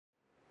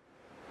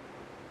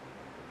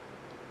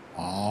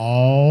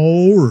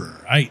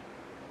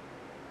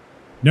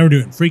Now we're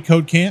doing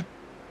freeCodeCamp,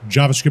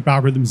 JavaScript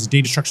algorithms and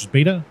data structures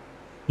beta.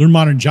 Learn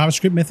modern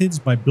JavaScript methods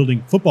by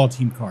building football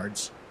team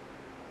cards.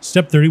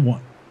 Step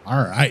 31.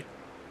 All right.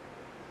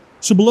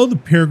 So below the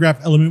paragraph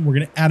element, we're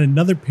going to add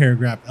another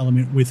paragraph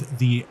element with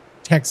the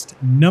text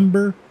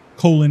number,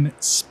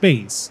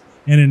 space,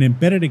 and an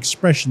embedded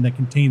expression that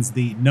contains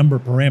the number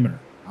parameter.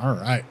 All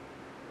right.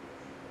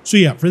 So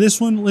yeah, for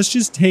this one, let's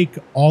just take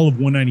all of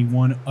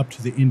 191 up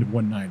to the end of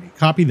 190.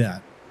 Copy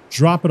that.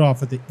 Drop it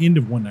off at the end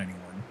of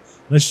 191.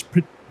 Let's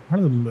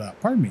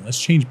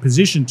change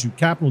position to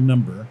capital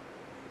number.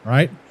 All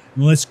right.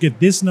 And let's get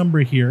this number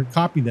here.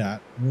 Copy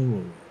that.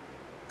 Whoa.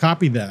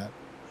 Copy that.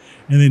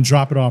 And then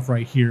drop it off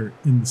right here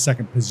in the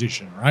second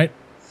position. All right.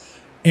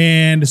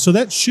 And so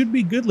that should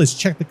be good. Let's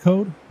check the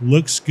code.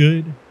 Looks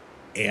good.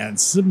 And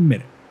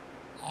submit it.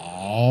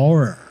 All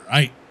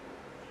right.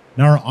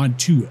 Now we're on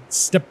to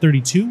step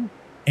 32.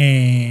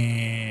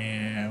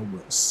 And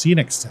we'll see you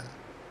next time.